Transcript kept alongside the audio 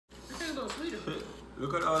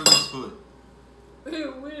Look at all this food. We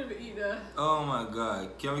didn't eat that. Oh my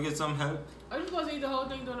god. Can we get some help? Are you supposed to eat the whole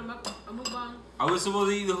thing during a mukbang? Are we supposed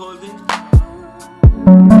to eat the whole thing?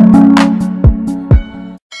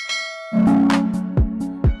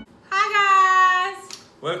 Hi guys!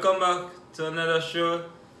 Welcome back to another show.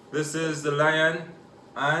 This is the Lion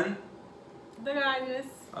and The guys.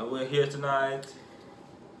 we're here tonight.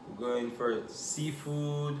 We're going for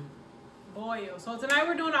seafood Boil. So tonight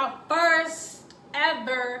we're doing our first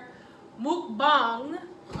ever mukbang.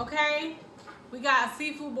 Okay? We got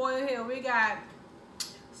seafood boil here. We got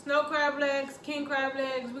snow crab legs, king crab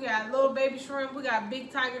legs, we got little baby shrimp, we got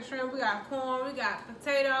big tiger shrimp, we got corn, we got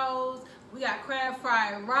potatoes, we got crab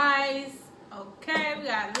fried rice, okay, we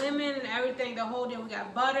got lemon and everything, the whole deal. We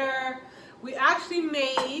got butter. We actually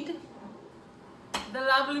made the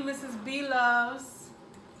lovely Mrs. B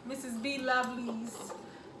Lovely's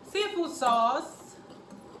seafood sauce,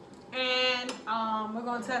 and we're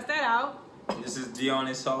gonna test that out. This is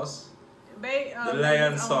Dion's sauce. The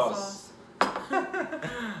lion sauce.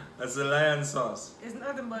 That's the lion sauce. It's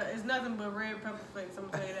nothing but red pepper flakes. I'm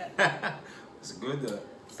gonna tell you that. It's good though.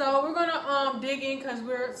 So we're gonna dig in because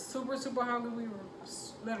we're super hungry. We were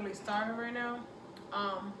literally starving right now.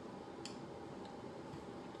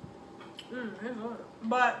 It's good.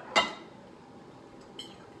 But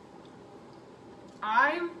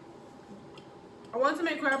I wanted to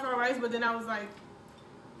make crab fried rice, but then I was like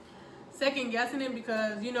second guessing it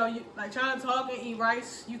because you know, you like trying to talk and eat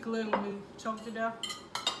rice, you could literally choke to death.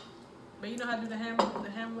 But you know how to do the hamlet.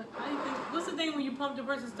 How do you think? What's the thing when you pump the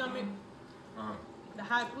person's stomach? The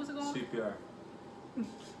hot. What's it called? CPR.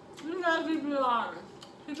 You got CPR.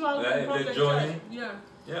 Yeah.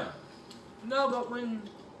 Yeah. No, but when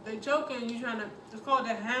they choking, you trying to. It's called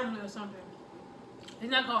the hamlet or something.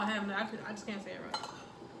 It's not called hamlet. I just can't say it right.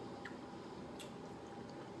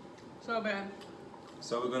 So bad.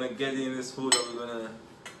 So we're gonna get in this food and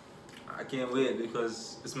I can't wait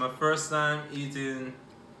because it's my first time eating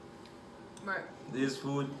this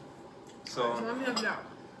food. So let me help you out.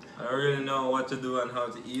 I don't really know what to do and how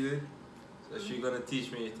to eat it. So she's gonna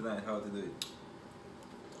teach me tonight how to do it.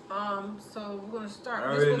 So we're gonna start. I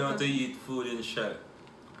don't really know how to eat food in shell.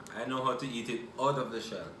 I know how to eat it out of the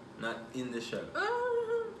shell, not in the shell. Let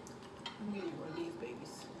me give you one of these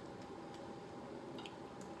babies.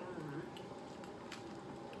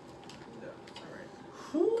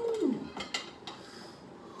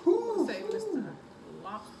 Say Mr.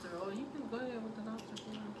 Lobster. Oh, you can go ahead with the lobster.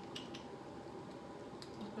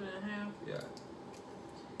 Let's put it in half. Yeah.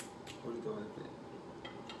 Hold it over the plate.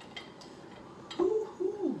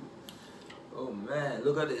 Oh man,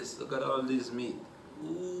 look at this. Look at all this meat.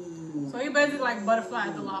 Ooh. So you basically like butterfly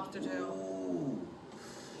the lobster tail. Ooh.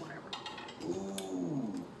 Whatever.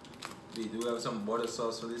 Ooh. Wait, do we have some butter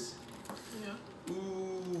sauce for this? Yeah.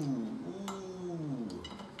 Ooh.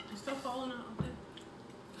 It's still falling out.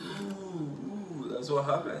 Ooh, that's what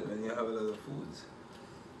happens when you have a lot of food.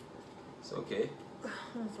 It's okay.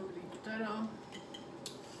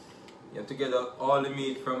 You have to get all the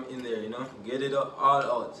meat from in there, you know? Get it all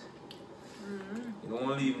out. You don't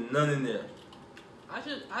want to leave none in there. I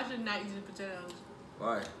should not eat the potatoes.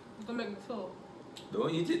 Why? It's gonna make me full.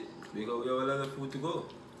 Don't eat it because we have a lot of food to go.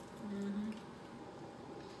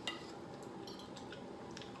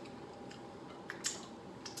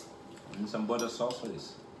 I need some butter sauce for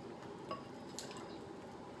this.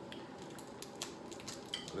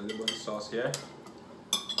 A little butter sauce here.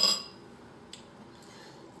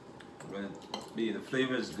 The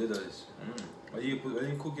flavor is good of this. What do you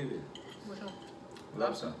cook it with? Which one?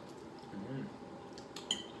 Lobster.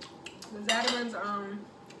 The Zatarain's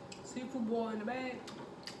seafood boil in the bag.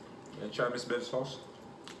 You wanna try Miss Bev's sauce?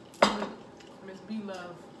 Miss B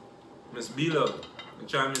Love. Miss B Love. You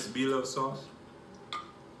try Miss B Love sauce?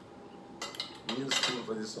 You need a spoon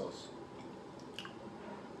for this sauce.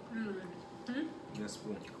 Need a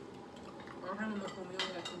spoon. I don't have enough spoon. We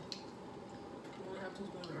only have two. We only have 2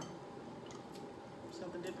 spoons now.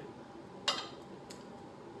 Something dip it.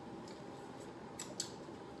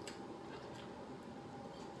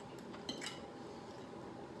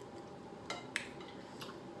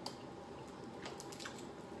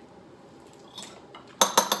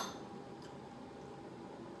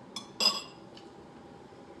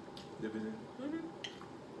 Dip it in.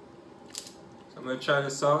 So I'm gonna try the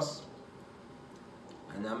sauce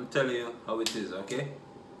and I'm telling you how it is, okay?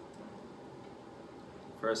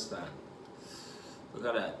 First time. Look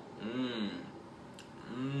at that.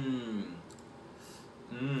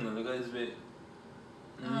 Look at this bit.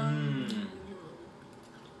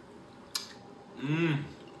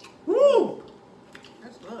 Woo!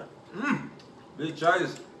 That's good. Big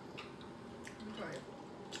choice. Try it.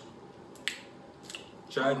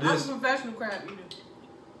 Try this. I'm a professional crab eater.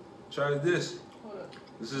 Try this. Hold up.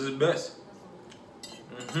 This is the best.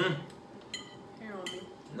 Here on me.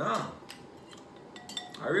 Nah.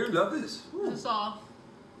 I really love this. This is all.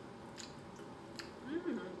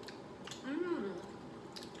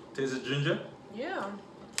 Taste the ginger? Yeah.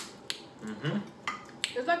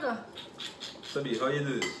 It's like a... Sabi, how you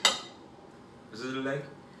do this? This is the leg?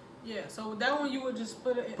 Yeah, so that one you would just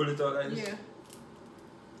put it in. Pull it out like this? Yeah.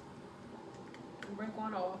 And break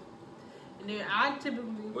one off. And then I typically...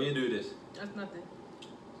 What you do this? That's nothing.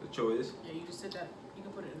 So show this? Yeah, you just sit that. You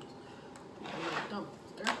can put it in. Dump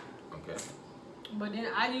it. Okay. But then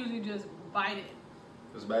I usually just bite it.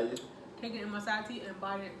 Just bite it? Take it in my side teeth and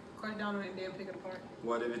bite it. Crush down on it and then pick it apart.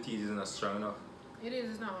 What if the teeth is not strong enough? It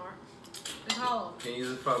is, it's not hard. It's hollow. Can you use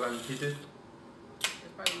the frog and hit it? It's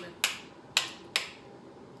probably meant.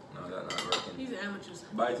 No, that's not working. These are amateurs.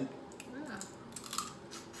 Bite it? Yeah.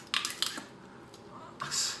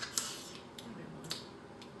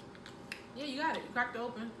 Yeah, you got it. You cracked it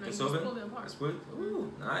open. Now It's you open? just pull it apart. Let's pull it.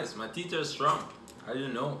 Ooh, nice. My teeth are strong. I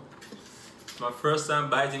didn't know. It's my first time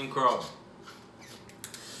biting crab.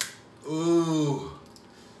 Ooh.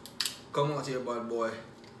 Come out here, bad boy.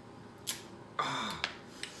 Ah.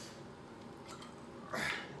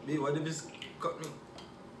 B, what if this cut me?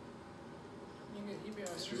 You be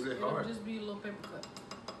alright. It's really It'll hard. just be a little paper cut.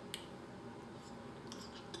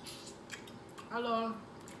 Hello.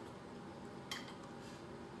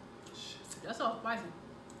 Shit. That's all spicy.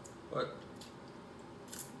 What?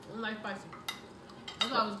 I don't like spicy.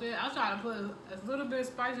 That's what I was saying. I try to put as little bit of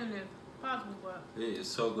spice in there as possible, but Yeah, it's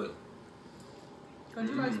so good. because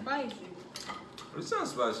you like spicy. It's not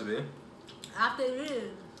spicy, babe. After it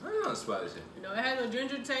is. It's not spicy. You know, it has a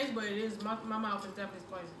ginger taste, but it is, my mouth is definitely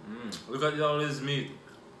spicy. Look at all this meat.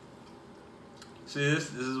 See this?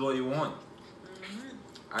 This is what you want.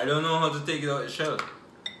 I don't know how to take it out of the shell.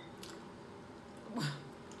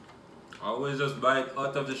 I always just bite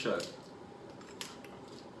out of the shell.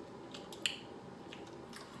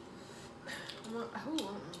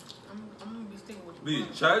 I'm gonna be sticking with B, you.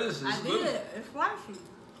 try this. It's I good. did. It's spicy.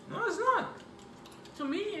 No, it's not. To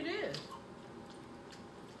me, it is.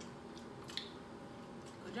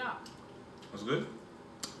 Good job. That's good.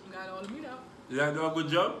 You got all the meat out. Did I do a good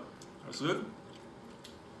job? That's good.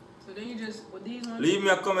 So then you just, with these ones, Leave me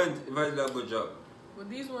a comment if I did a good job. with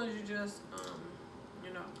these ones, you just,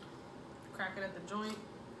 you know, crack it at the joint.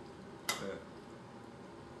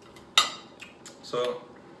 Yeah. So,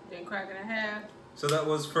 Then crack it in half. so that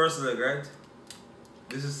was first leg, right?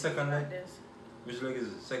 This is second Like leg? this. Which leg is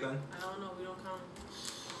it? Second? I don't know. We don't count.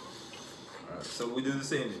 Alright, so we do the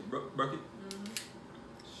same thing. Bucket.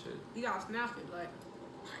 Shit. You gotta snap it, like.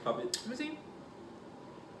 Pop it. Let me see.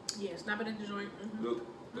 Yeah, snap it at the joint. Look.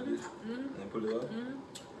 Like this. And pull it out.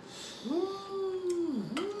 A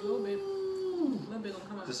little bit. A little bit gonna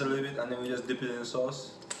come out. Just a little bit, and then we just dip it in the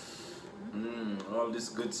sauce. All this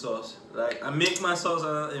good sauce. Like, I make my sauce,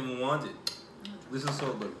 I don't even want it. This is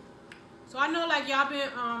so good. So I know, like, y'all been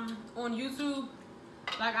on YouTube,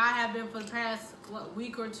 like I have been for the past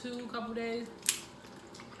week or two, couple days.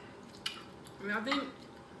 And I think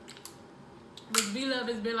Miss B-Love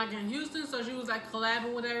has been like in Houston, so she was like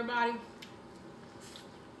collabing with everybody.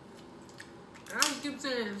 And I just keep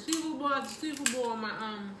saying seafood boil on my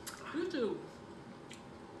YouTube.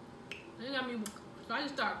 They got me, so I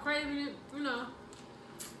just started craving it, you know.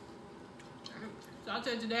 So I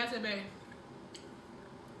said today, I said, babe,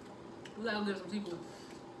 we gotta go get some seafood.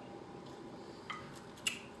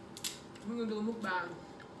 We're gonna do a mukbang.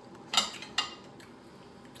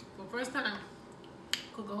 For first time,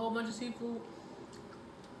 cook a whole bunch of seafood.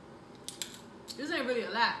 This ain't really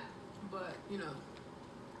a lot, but you know,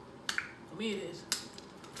 for me it is.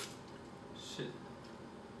 Shit.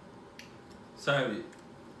 Sorry.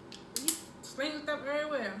 Slinging stuff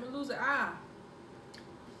everywhere. I'm gonna lose an eye.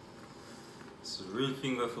 It's real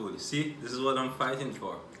finger food. See, this is what I'm fighting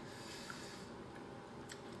for.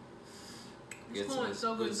 This Get corn some is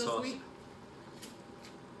so good, good so sauce. sweet.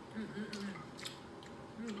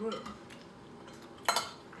 Good.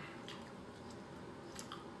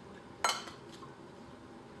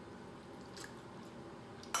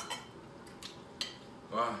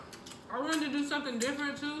 Wow. I wanted to do something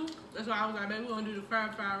different too. That's why I was like, baby, we're gonna do the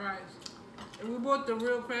crab fried rice. And we bought the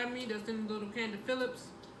real crab meat that's in the little can of Phillips.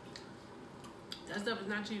 That stuff is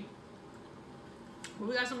not cheap. But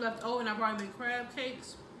we got some left over and I probably make crab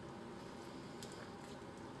cakes.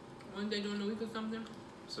 One day during the week or something.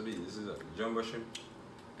 So this is a jumbo shrimp.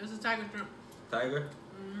 This is tiger shrimp. Tiger?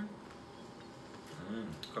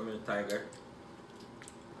 Come here, tiger.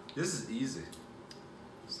 This is easy.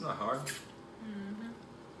 It's not hard.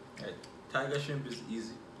 Right. Tiger shrimp is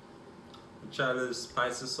easy. We try a little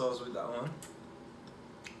spicy sauce with that one.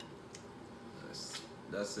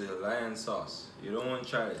 That's the lion sauce. You don't want to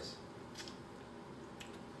try this.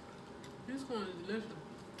 This corn is delicious.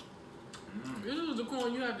 This is the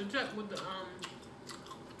corn you have to check with the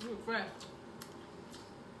with fresh.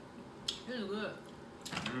 This is good.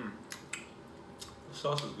 The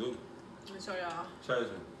sauce is good. Let me show y'all. Try this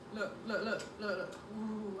one. Look.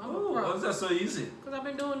 Ooh, I'm a Oh, pro. why is that so easy? Because I've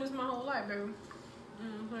been doing this my whole life, baby.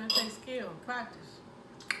 It takes skill, practice.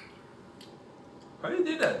 How you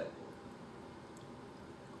did that?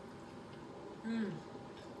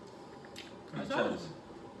 That's awesome.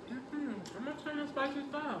 I'm not trying to spicy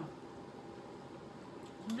style.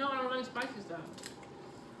 You know I don't like spicy stuff.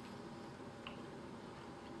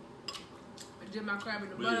 I did my crab in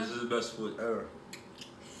the butter. This is the best food ever.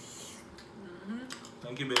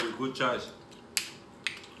 Thank you, baby. Good choice.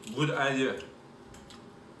 Good idea.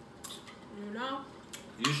 You know?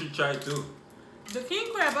 You should try it too. The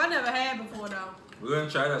king crab I never had before though. We're gonna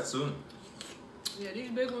try that soon. Yeah,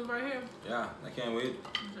 these big ones right here. Yeah, I can't wait.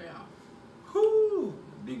 Let me show y'all. Whoo!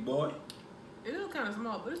 Big boy. It is kind of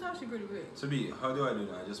small, but it's actually pretty big. So B, how do I do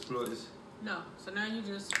that? I just blow this? No. So now you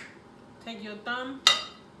just take your thumb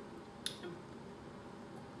and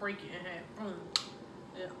break it in half. Boom.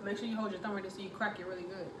 Yeah. Make sure you hold your thumb right there so you crack it really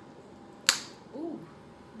good. Ooh.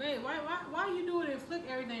 Babe, why you do it and flick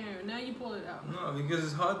everything in? Now you pull it out. No, because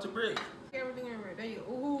it's hard to break. Everything in right there. You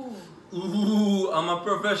go. Ooh. Ooh, I'm a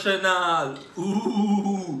professional.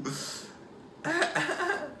 Ooh.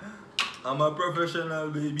 I'm a professional,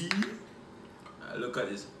 baby. Look at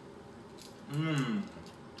this.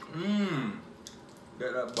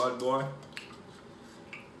 Get that bad boy.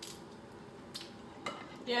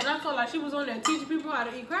 Yeah, and I felt like she was on there teaching people how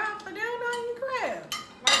to eat crab, but they don't know how to eat crab.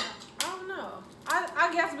 Like, I don't know.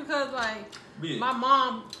 I guess because like my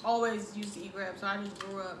mom always used to eat crab, so I just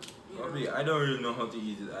grew up. You know. I don't really know how to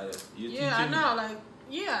eat it either. Yeah, I know. Like,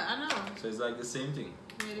 yeah, I know. So it's like the same thing.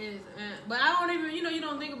 It is, but I don't even. You know, you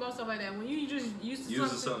don't think about stuff like that when you just used to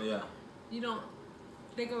something. Yeah. You don't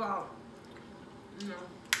think about. You know.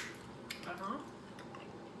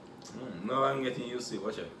 No, I'm getting used to it.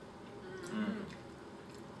 Watch it.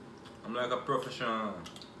 I'm like a professional.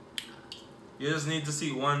 You just need to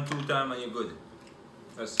see 1-2 times and you're good.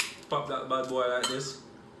 Just pop that bad boy like this,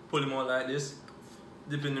 pull him out like this,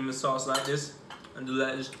 dip him in the sauce like this, and do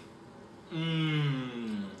like this.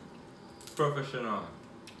 Professional.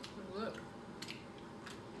 Look.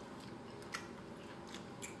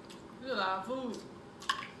 There's a lot of food.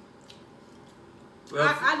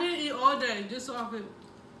 I didn't eat all day just so I could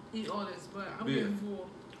eat all this, but I'm getting full.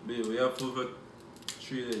 Babe, we have food for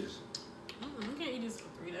 3 days. You can't eat this for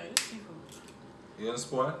 3 days. It's seafood. You gonna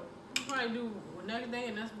spoil? You probably do next day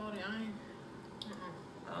and that's about it. I ain't.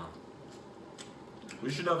 We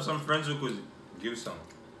should have some friends who could give some.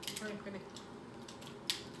 Very finicky.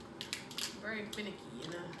 Very finicky, you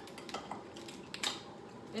know.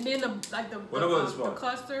 And then the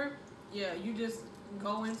cluster, yeah, you just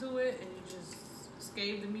go into it and you just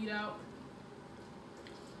scave the meat out.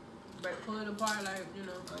 Pull it apart like, you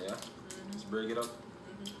know. Oh yeah? Just break it up.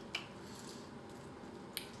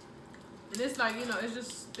 And it's like, you know, it's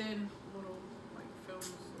just thin little like films,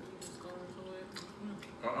 so you just go into it.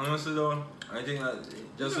 Honestly though, I think that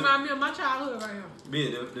just remind me of my childhood right here.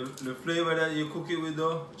 B, the flavor that you cook it with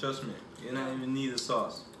though, trust me, you don't even need the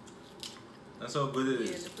sauce. That's how good it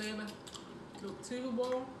is. Yeah, the flavor. The seafood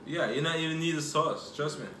boil. Yeah, you don't even need the sauce,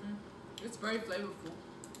 trust me. It's very flavorful.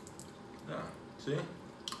 Yeah, see?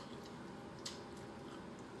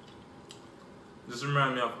 This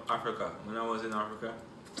reminds me of Africa. When I was in Africa.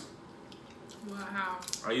 Well, how?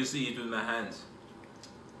 I used to eat with my hands.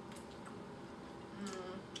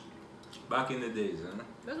 Back in the days, huh?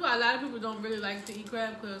 That's why a lot of people don't really like to eat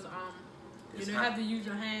crab because you have to use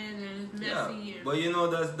your hands and it's messy. Yeah, but you know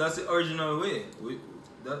that's the original way.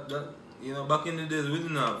 You know, back in the days we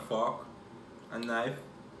didn't have fork and knife.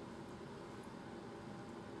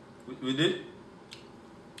 We did?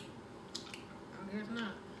 I guess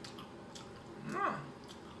not. No.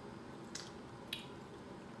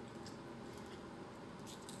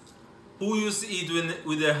 Who used to eat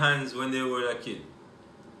with their hands when they were a kid?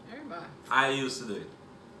 Everybody. I used to do it.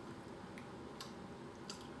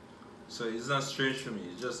 So it's not strange for me.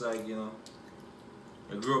 It's just like, you know,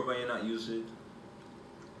 you grew up and you're not used to it.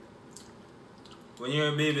 When you're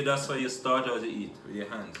a baby, that's how you start out to eat, with your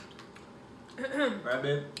hands. Right,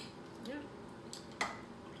 babe? Yeah.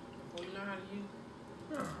 Before you learn how to use.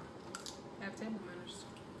 Yeah. Have table manners.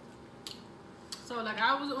 So like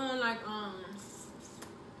I was on like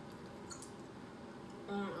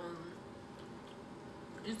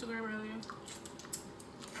Instagram earlier.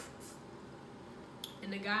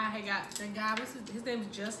 And the guy had got that guy. What's his name is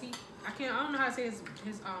Jesse. I don't know how to say his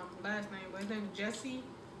last name, but his name is Jesse.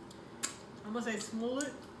 I'm gonna say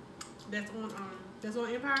Smollett. That's on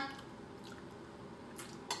Empire.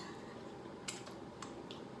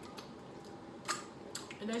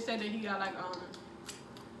 And they said that he got like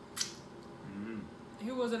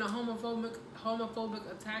he was in a homophobic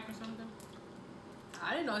attack or something.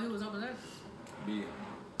 I didn't know he was over there. B.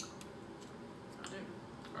 I didn't.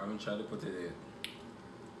 I'm gonna try to put it in.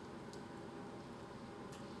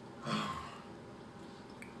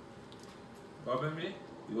 What happened, B?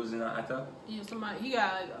 He was in an attack? Yeah, somebody, he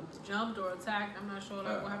got like jumped or attacked. I'm not sure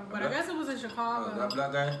like what happened. But I guess it was in Chicago. That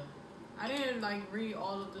black guy? I didn't like read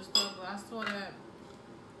all of the stuff, but I saw that.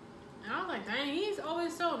 And I was like, dang, he's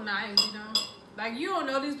always so nice, you know? Like, you don't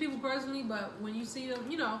know these people personally, but when you see them,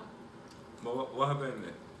 you know. But what happened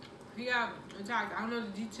there? He got attacked. I don't know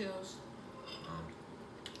the details.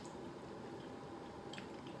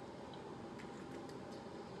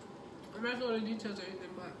 I'm not sure the details or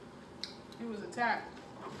anything, but he was attacked.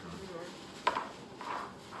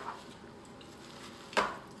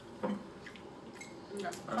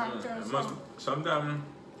 Sometimes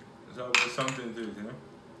there's something to it, you know?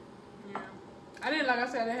 Yeah. I didn't, like I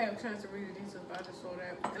said, I didn't have a chance to read the details, but I just saw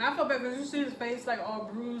that. And I felt bad because you see his face like all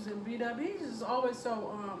bruised and beat up. He's just always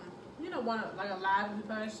so, you know, like a lively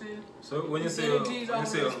person. So when you say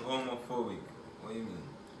homophobic, what do you mean?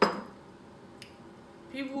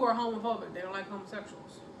 People who are homophobic, they don't like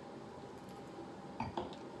homosexuals.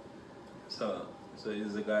 So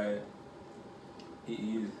he's a guy.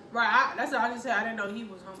 He is. Right. That's what I just said. I didn't know he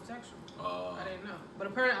was homosexual. I didn't know. But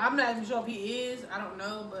apparently, I'm not even sure if he is. I don't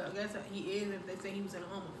know, but I guess he is if they say he was in a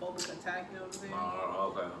homophobic attack. You know what I'm saying?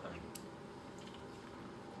 Okay.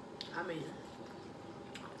 I mean,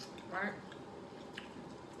 right?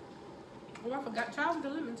 Oh, I forgot. Child with the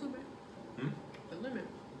lemon too, man. The lemon.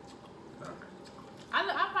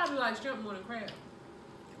 I probably like shrimp more than crab.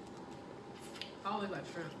 I always like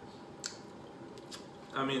shrimp.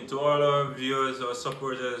 I mean, to all our viewers or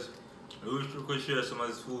supporters, we wish we could share some of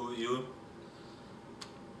this food with you.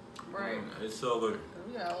 Right. It's so good.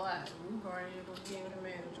 We got a lot. We probably ain't gonna be able to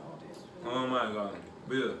manage all this food. Oh my god.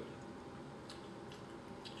 Bill.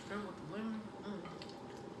 Shrimp with the lemon.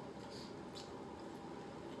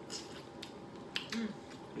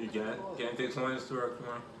 You can't take some of this to work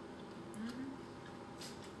tomorrow?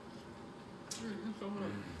 So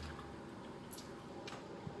good.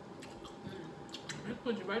 Let's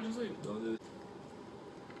put you right to sleep. Don't do it.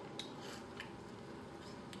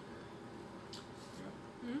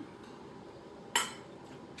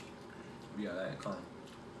 Yeah, that come.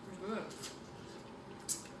 Good.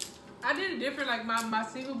 I did it different, like my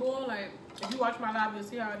seafood boil. Like if you watch my live, you'll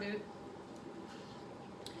see how I did it.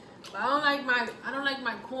 But I don't like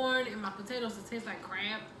my corn and my potatoes to taste like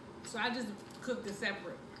crab, so I just cooked it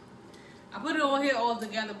separate. I put it on here all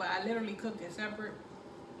together, but I literally cooked it separate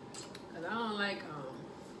because I don't like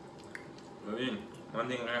I mean, one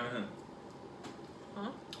thing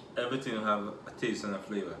everything have a taste and a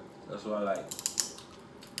flavor. That's what I like.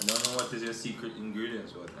 I don't know what is your secret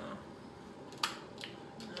ingredients right now.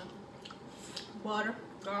 Butter,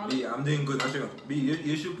 garlic. B, I'm doing good. B,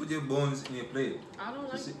 you should put your bones in your plate. I don't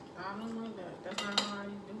like that. That's not how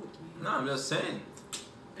you do it. No, I'm just saying.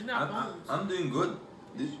 It's not bones. I'm doing good.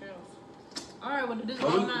 It's shells. Alright, well this is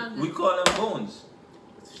all we call them bones.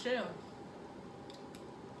 It's a shell.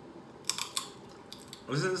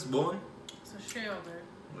 What's this bone? It's a shell, man.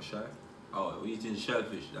 A shell? Oh, we're eating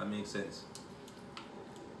shellfish. That makes sense.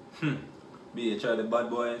 B, you try the bad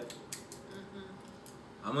boy?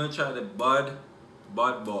 I'm gonna try the bad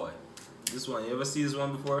boy. This one, you ever see this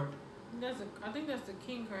one before? I think that's the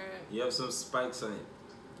king crab. You have some spikes on it.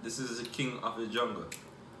 This is the king of the jungle.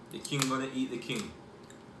 The king gonna eat the king.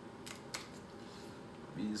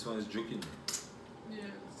 B, this one is drinking.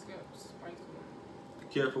 Yeah, it's got spikes on it. Be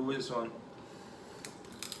careful with this one.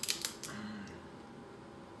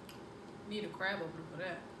 Need a crab opener for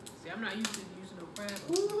that. See, I'm not used to using no crab.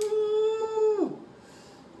 Ooh.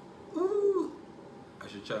 Ooh. I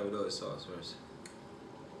should try with other sauce first.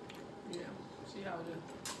 Yeah, see how it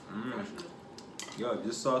is. Yo,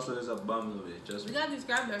 this sauce is a bomb of it. Just we got these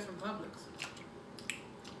crab legs from Publix.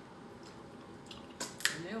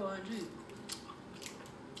 And they were cheap.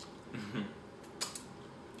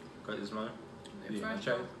 Cut this man. They're fresh.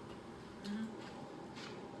 Try it.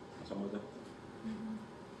 Some of them.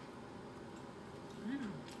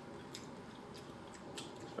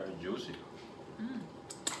 It's very juicy.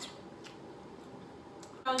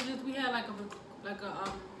 We had like a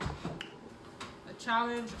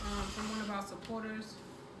challenge from one of our supporters.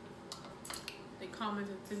 they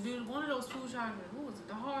commented to do one of those food challenges. What was it?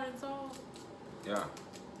 The hard and soft? Yeah.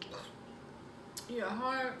 Yeah,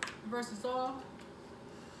 hard versus soft.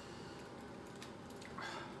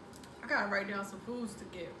 I gotta write down some foods to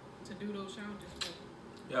do those challenges.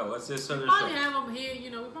 Yeah, what's this other We probably stuff? have them here, you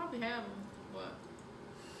know. We probably have them, but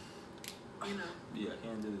you know. Yeah, I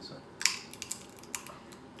can't do this one.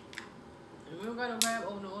 And we don't gotta grab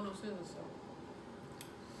no scissors.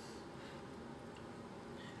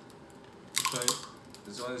 So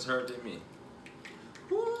This one is hurting me.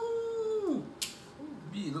 Woo!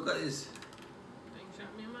 B, look at this. they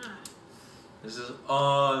shot me in my eye. This is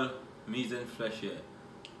all meat and flesh here.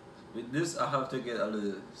 With this, I have to get a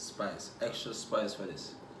little spice, extra spice for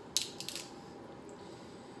this.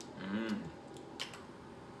 Mmm.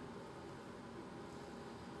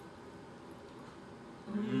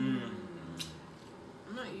 Mmm.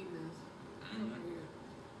 I'm not eating this. Mm.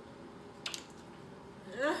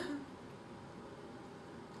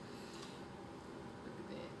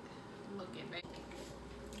 Look at that.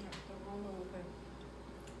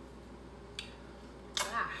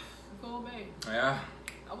 Go babe. Yeah.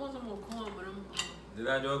 I want some more corn, but I'm. Did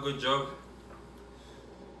I do a good job?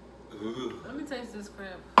 Ooh. Let me taste this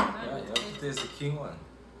crab. Yeah, you have to taste the king one.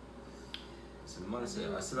 It's a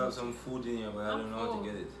monster. I still have some food in here, but I don't know how to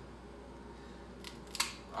get it.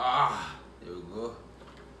 Ah, there we go.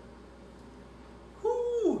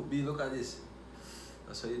 Whoo! B, look at this.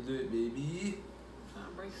 That's how you do it, baby. I'm trying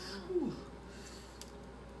to break it down. Whew.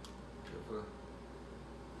 Careful.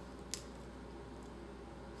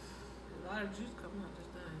 There's a lot of juice coming out this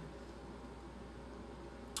thing.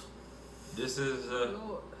 This is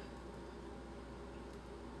Lord.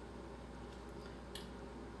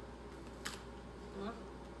 What?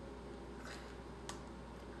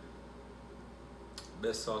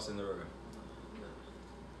 best sauce in the world.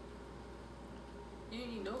 You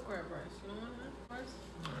ain't eat no crab rice. You don't want that rice?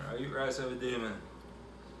 I eat rice every day, man.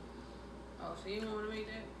 Oh, so you didn't want to make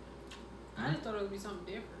that? I just thought it would be something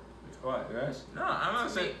different. What, rice? No, I'm not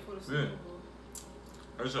saying. For the Super Bowl.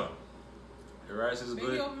 Also, the rice is Maybe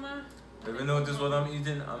good. open mine. If you notice what I'm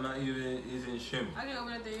eating, I'm not even eating shrimp. I can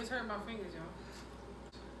open that thing. It's hurting my fingers, y'all.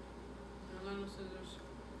 I learned no scissors.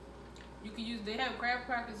 You can use. They have crab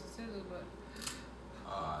crackers and scissors, but.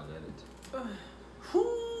 Ah, I get it.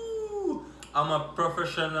 Whoo! I'm a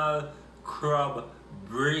professional crab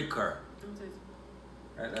breaker. Let me taste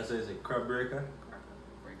it. Right, that's what I say, crab breaker. Cracker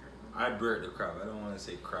breaker. I break the crab. I don't want to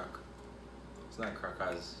say crack. It's not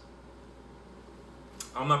crackers.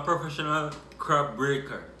 I'm a professional crab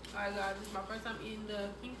breaker. Alright, guys, this is my first time eating the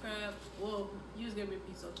king crab. Well, you just gave me a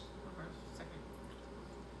piece of my first, second.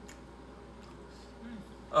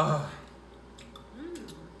 Oh,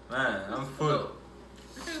 man, I'm full.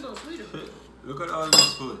 This thing's a little sweeter. Look at all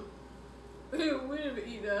this food. We didn't even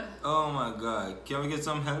eat that. Oh my god. Can we get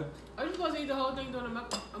some help? Are you supposed to eat the whole thing during a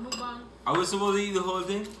mukbang? Are we supposed to eat the whole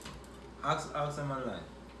thing? Ask them online.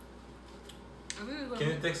 Can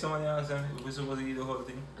you text someone and ask them if we're supposed to eat the whole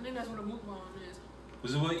thing? I think that's what a mukbang is. We're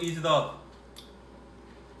supposed to eat it up.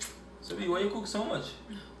 So, B, why you cook so much?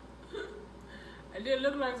 It didn't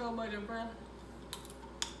look like so much, bro.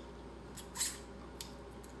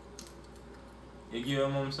 You give your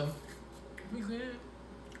mom some? We good.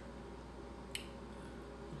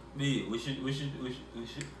 B, we should.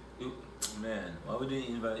 Man, why would you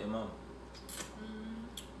invite your mom?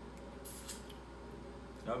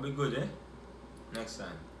 That'll be good, eh? Next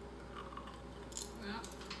time. Yeah.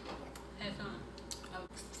 Had some.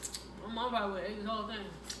 My mom probably would ate this whole thing.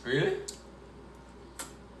 Really?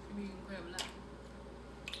 She be eating crab a lot.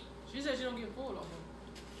 She said she don't get full off of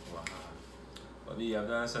it. Wow. But B, I've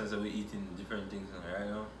done sense that we're eating different things right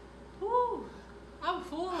now. Woo! I'm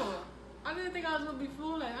full. I didn't think I was gonna be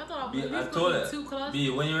full. Like I thought I was B, at I least told gonna her. be 2 clusters. B,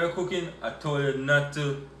 when you were cooking, I told you not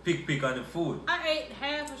to pick on the food. I ate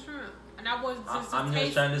half a shrimp, and I was just. I'm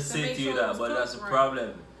just trying to say to you that, but that's the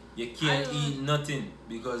problem. You can't eat nothing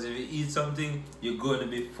because if you eat something, you're going to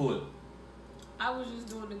be full. I was just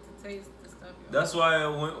doing it to taste the stuff. Y'all. That's why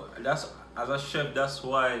as a chef, that's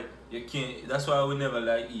why you can't. That's why we never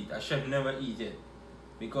like eat. A chef never eat it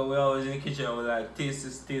because we're always in the kitchen and we're like taste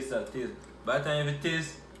this, taste that, taste. By the time you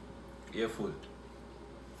taste, you're full.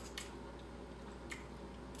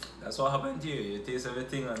 That's what happened to you. You taste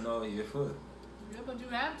everything and now you're full. Yeah, but you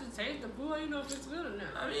have to taste the food. You know if it's good or not.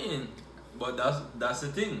 I mean, but that's the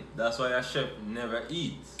thing. That's why a chef never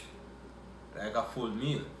eats like a full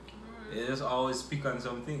meal. They just always pick on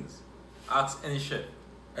some things. Ask any chef.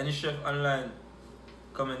 Any chef online,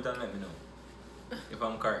 comment and let me know if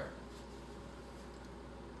I'm correct.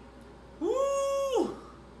 Woo!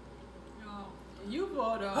 Yo, you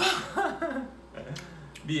bought up.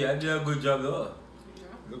 B, B, I did a good job though. Yeah.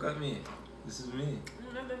 Look at me. This is me. I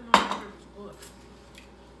didn't know that was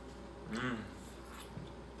good.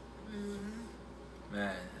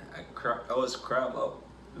 Man, I was crab up.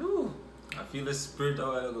 Ooh, I feel the spirit a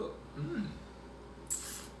while ago.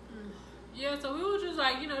 Yeah, so we were just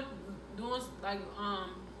like, you know, doing like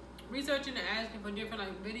researching and asking for different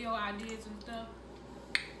like video ideas and stuff.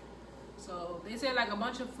 So they said like a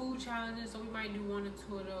bunch of food challenges, so we might do 1 or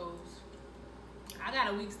 2 of those. I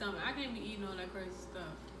got a weak stomach. I can't be eating all that crazy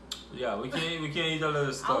stuff. Yeah, we can't eat a lot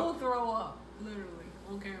of stuff. I will throw up, literally,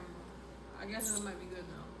 on camera. I guess that might be good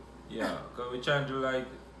though. Yeah, cause we're trying to like,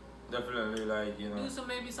 definitely like, you know. Do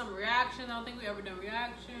maybe some reactions. I don't think we ever done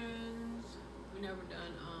reactions. We never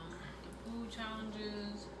done the food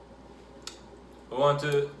challenges. I want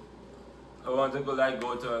to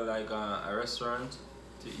go to a restaurant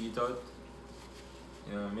to eat out.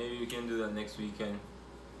 You know, maybe we can do that next weekend.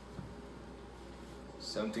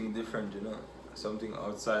 Something different, you know, something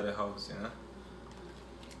outside the house, you know.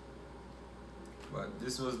 But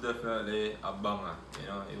this was definitely a banger, you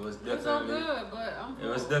know. It was definitely. It's so good, but I'm full. It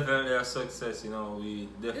was definitely a success, you know. We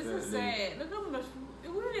definitely. This is sad. Look how much.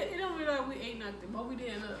 It don't really like we ate nothing, but we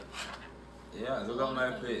did enough. Yeah, look at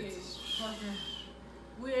my plate.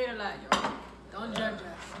 We ate a lot, y'all. Don't judge us,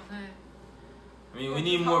 okay? I mean, we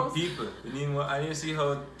need more people. We need more. I didn't see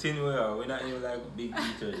how thin we are. We're not even like big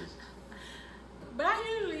eaters. But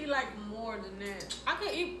I usually eat like more than that. I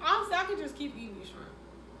could eat, honestly, I could just keep eating shrimp.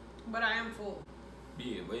 But I am full.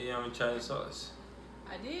 Yeah, but you haven't tried the sauce.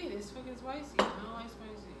 I did. It's fucking spicy. I don't like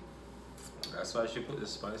spicy. That's why she put the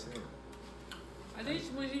spice in it. I think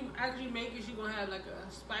when she actually make it, she gonna have like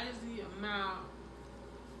a spicy amount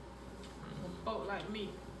for folk like me.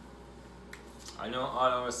 I know all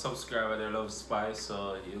our subscribers, they love spice,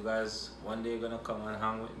 so you guys one day gonna come and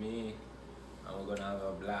hang with me and we're gonna have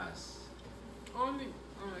a blast. Only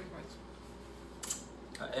I don't like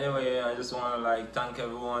spicy. Anyway, I just want to like thank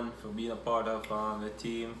everyone for being a part of the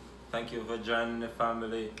team. Thank you for joining the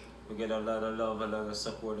family. We get a lot of love, a lot of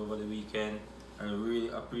support over the weekend, and we really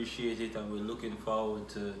appreciate it. And we're looking forward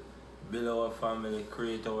to build our family,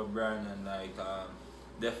 create our brand, and like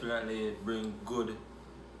definitely bring good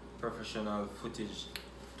professional footage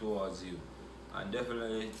towards you. And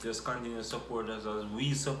definitely just continue to support us as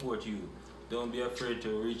we support you. Don't be afraid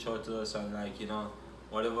to reach out to us and like, you know,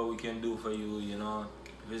 whatever we can do for you, you know.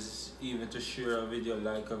 If it's even to share a video,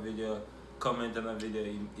 like a video, comment on a video,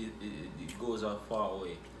 it goes a far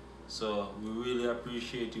way. So we really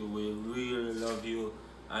appreciate you, we really love you,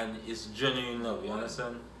 and it's genuine love, you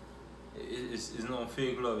understand? It's no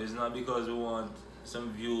fake love. It's not because we want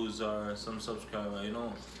some views or some subscribers, you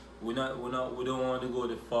know. We don't want to go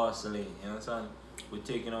the fast lane, you understand? We're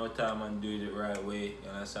taking our time and doing it the right way, you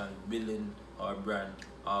understand? Building our brand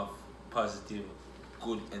of positive,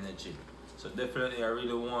 good energy. So definitely I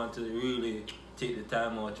really want to really take the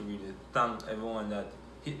time out to really thank everyone that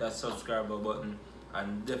hit that subscriber button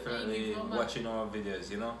and definitely watching our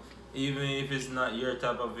videos, you know. Even if it's not your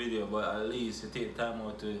type of video, but at least you take time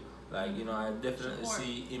out to, like, you know, I definitely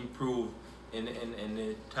see improve in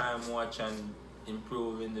the time watch and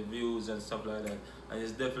improve in the views and stuff like that. And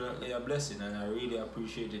it's definitely a blessing, and I really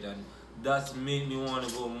appreciate it. And that's made me want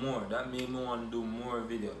to go more. That made me want to do more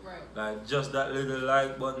video. Right. Like just that little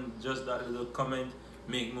like button, just that little comment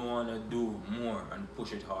make me want to do more and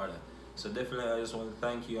push it harder. So definitely I just want to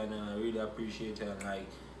thank you, and I really appreciate it. And like,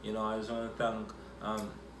 you know, I just want to thank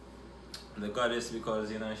the goddess, because,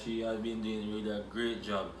 you know, she has been doing really a great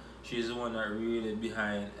job. She's the one that really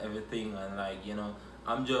behind everything, and like, you know,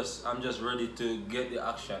 I'm just ready to get the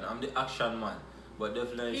action. I'm the action man. But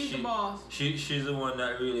definitely she's the one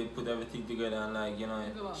that really put everything together, and like, you know,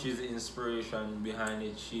 she's the inspiration behind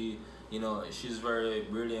it. She, you know, she's very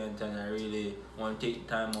brilliant, and I really want to take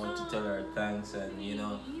time out to tell her thanks. And you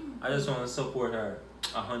know, I just want to support her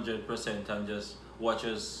 100% and just watch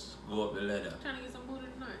us go up the ladder. Trying to get some booty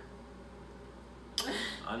tonight.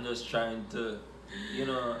 I'm just trying to, you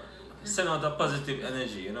know, send out a positive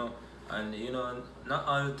energy, you know. And you know, not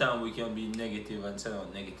all the time we can be negative and send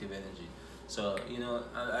out negative energy. So, you know,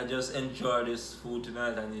 I just enjoy this food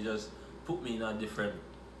tonight, and it just put me in a different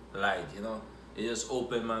light, you know. It just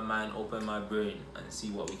opened my mind, opened my brain, and see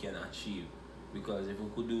what we can achieve. Because if we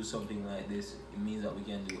could do something like this, it means that we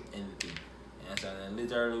can do anything. Yes, and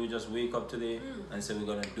literally we just wake up today and say we're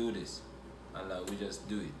gonna do this, and like we just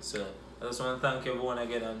do it. So I just want to thank everyone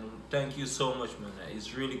again, and thank you so much, man.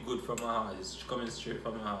 It's really good from my heart. It's coming straight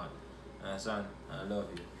from my heart. Son, I love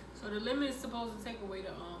you. So the lemon is supposed to take away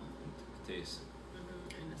the taste.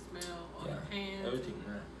 And the smell on the hands. Everything,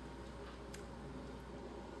 man.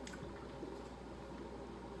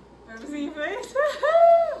 Ever see your face?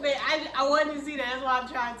 Man, I wanted to see that. That's why I'm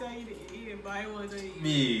trying to tell you to eat it, but I want to eat it.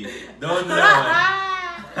 Me, don't do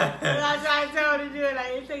that That's why I'm trying to tell him to do it.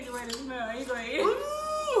 Like, it takes away the smell. He's going to eat it.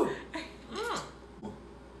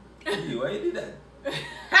 Hey, why you did that?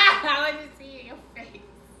 I want to see it in your face.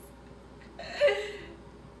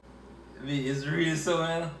 Me, it's really so,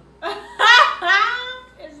 man.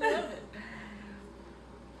 It's lemon.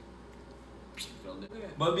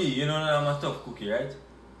 But B, you know that I'm a tough cookie, right?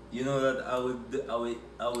 You know that I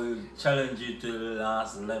will challenge you to the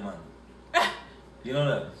last lemon. You know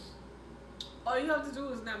that? All you have to do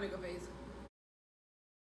is not make a face.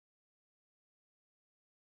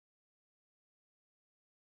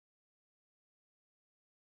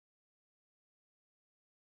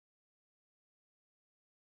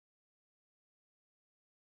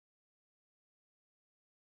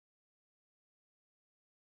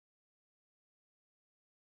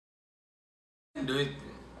 Do it.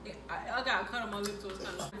 I got a cut on my lips, so it's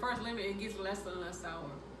kind of. First limit, it gets less and less sour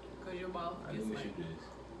because your mouth I gets think we like. should do this.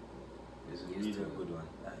 This is really a good one.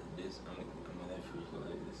 Like this, I'm gonna freak out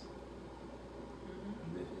like this.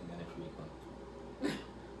 I'm definitely gonna freak out.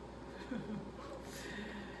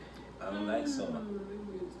 I don't like sour.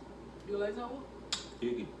 You like sour?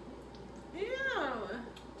 Take it. Yeah.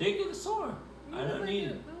 Take it sour. I don't need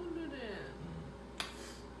it. Don't do that.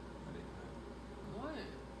 What?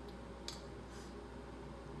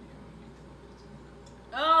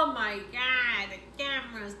 Oh my god, the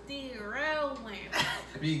camera's still rolling.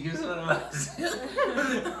 B, give some advice. Yeah,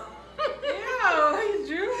 he's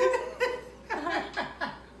Drew.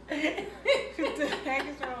 What the heck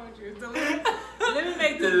is wrong with you? Let me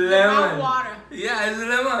make the lemon water. Yeah, it's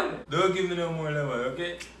lemon. Don't give me no more lemon,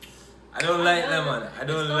 okay? I don't like lemon. I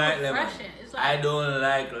don't like lemon. It's I don't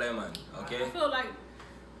like lemon, okay? I feel like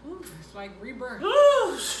it's like rebirth.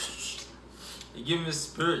 It gives me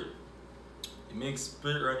spirit. It makes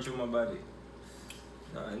spirit run through my body.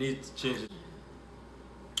 No, I need to change it.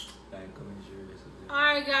 Like, come and share this.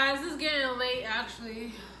 Alright guys, it's getting late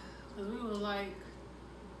actually. Cause we was like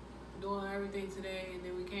doing everything today and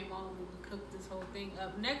then we came home and we cooked this whole thing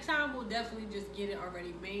up. Next time we'll definitely just get it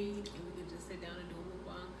already made and we can just sit down and do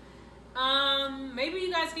a mukbang. Maybe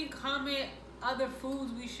you guys can comment other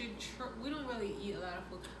foods we should try. We don't really eat a lot of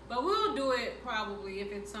food, but we'll do it probably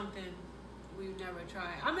if it's something we've never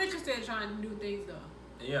tried. I'm interested in trying new things though.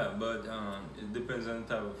 Yeah, but it depends on the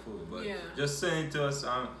type of food. But yeah, just send it to us.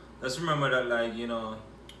 Let's remember that, like, you know,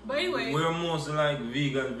 but anyway, we're mostly like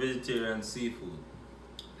vegan, vegetarian, seafood.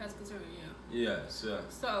 Pescatarian, yeah. Yeah, so.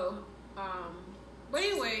 So, but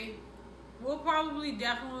anyway, we'll probably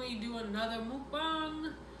definitely do another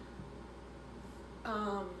mukbang.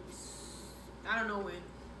 I don't know when,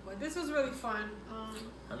 but this was really fun.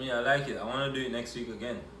 I mean, I like it. I want to do it next week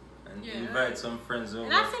again. And yeah, invite some friends over.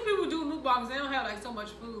 And I've seen people do mukbangs. They don't have like so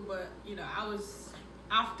much food, but you know, I was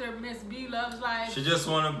after Miss B Loves Life. She just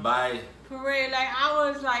want to buy. Parade, like I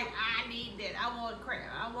was like, I need that. I want crab.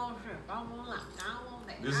 I want shrimp. I want lobster. I want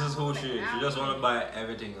that. This is who she is. She just want to buy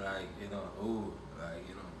everything, like, you know, ooh, like,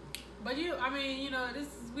 you know. But I mean, you know,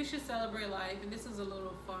 we should celebrate life, and this is a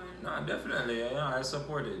little fun. No, definitely, yeah, I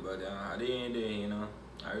support it, but at the end of the day, you know,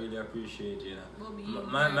 I really appreciate, you know.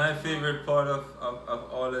 My favorite part of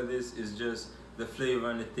all of this is just the flavor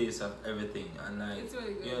and the taste of everything, and like, it's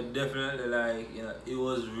really good. You know, definitely, like, you know, it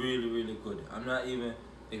was really, really good. I'm not even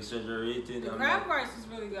exaggerating. The crab rice is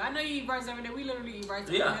really good. I know you eat rice every day. We literally eat rice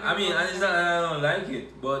every day. Yeah, I mean, it's not that I don't like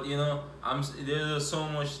it, but you know, there's so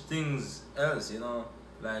much things else, you know.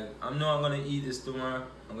 Like, I'm not gonna eat this tomorrow.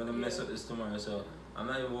 I'm gonna mess up this tomorrow, so I'm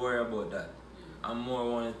not even worried about that. I'm more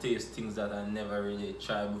want to taste things that I never really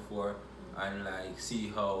tried before, and like see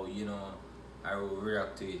how, you know, I will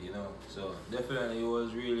react to it, you know. So definitely it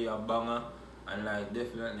was really a banger, and like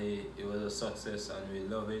definitely it was a success, and we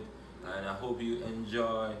love it. And I hope you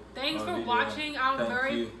enjoy. Thanks for watching our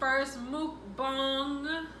very first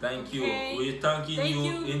mukbang. Thank you. We're thanking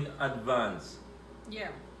you in advance. Yeah,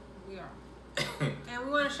 we are. And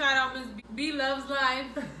we want to shout out Miss B Loves Life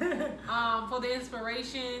for the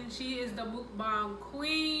inspiration. She is the mukbang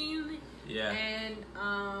queen. Yeah. And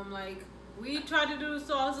like, we tried to do the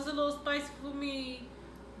sauce. It's a little spicy for me,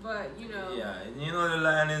 but you know. Yeah, you know the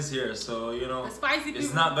lion is here, so you know. The spicy people,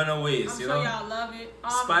 it's not gonna waste. I'm you sure know. Y'all love it.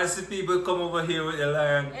 Spicy people come over here with the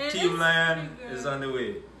lion. Team Lion is on the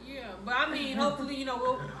way. Yeah, but I mean, hopefully, you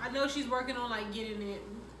know, I know she's working on like getting it.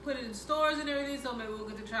 Put it in stores and everything, so maybe we'll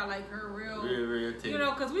get to try like her real thing. You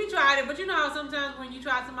know, because we tried it, but you know how sometimes when you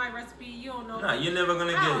try somebody's recipe, you don't know. Nah, you're never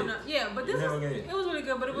gonna get it. Yeah, but this it was really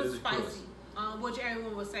good, but it was spicy, close. Which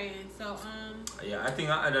everyone was saying. So yeah, I think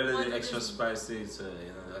I added a little extra spicy, so you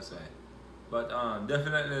know that's why. But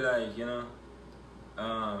definitely, like, you know,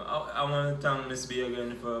 I want to thank Miss B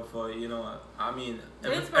again for you know, I mean,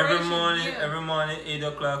 every morning 8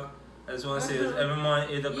 o'clock. I just want to say this, every morning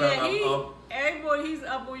 8 o'clock I'm up. Every morning he's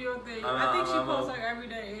up on your thing. I think she posts like every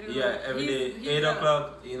day 8 o'clock. Yeah, every day 8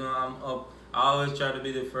 o'clock. You know, I'm up. I always try to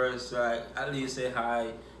be the first, like at least say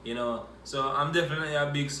hi. You know, so I'm definitely a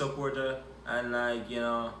big supporter, and like you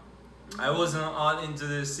know, I wasn't all into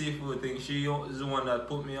the seafood thing. She was the one that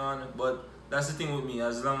put me on, but that's the thing with me.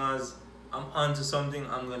 As long as I'm onto something,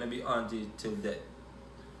 I'm gonna be onto it till death.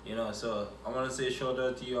 You know, so I want to say shout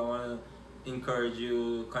out to you. I want to encourage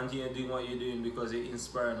you, continue doing what you're doing because you're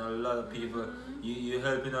inspiring a lot of people. You're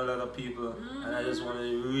helping a lot of people, and I just want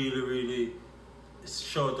to really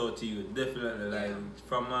shout out to you. Definitely, like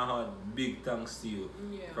from my heart, big thanks to you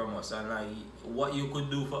from us. And like what you could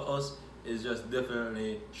do for us is just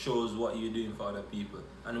definitely shows what you're doing for other people.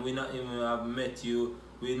 And we not even have met you.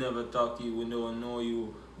 We never talked to you. We don't know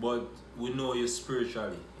you. But we know you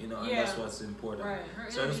spiritually, you know, and that's what's important. Right.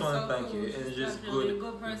 So I just want to thank you. It's just good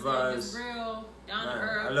advice. Real, down to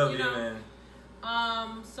earth. I love you, man.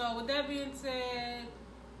 So with that being said,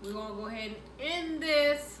 we're gonna go ahead and end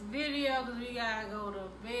this video because we gotta go to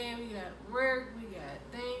bed, we got work, we got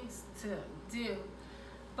things to do.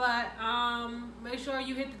 But make sure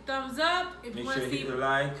you hit the thumbs up if you want to see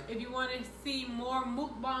like. If you want to see more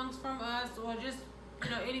mukbangs from us or just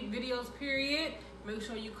any videos period. Make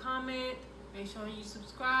sure you comment, make sure you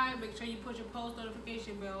subscribe, make sure you put your post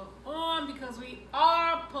notification bell on because we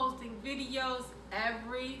are posting videos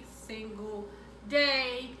every single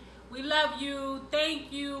day. We love you.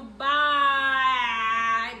 Thank you.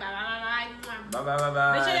 Bye.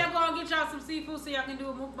 Bye. Make sure y'all go and get y'all some seafood so y'all can do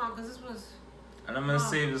a mukbang because this was... And I'm going to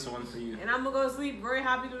save this one for you. And I'm going to go to sleep very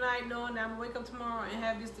happy tonight knowing that I'm going to wake up tomorrow and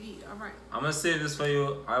have this to eat. All right. I'm going to save this for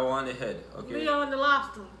you. I want the head. Okay. Leo and the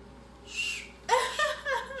lobster. Shh.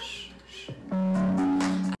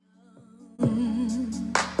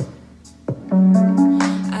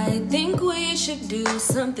 I think we should do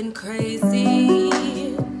something crazy.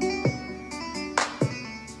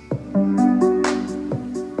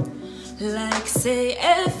 Like say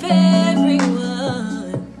F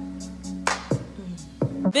everyone.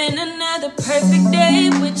 Been another perfect day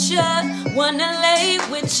with ya. Wanna lay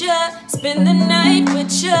with ya. Spend the night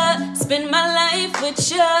with ya. Spend my life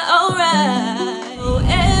with ya. Alright.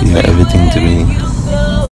 You're everything to me.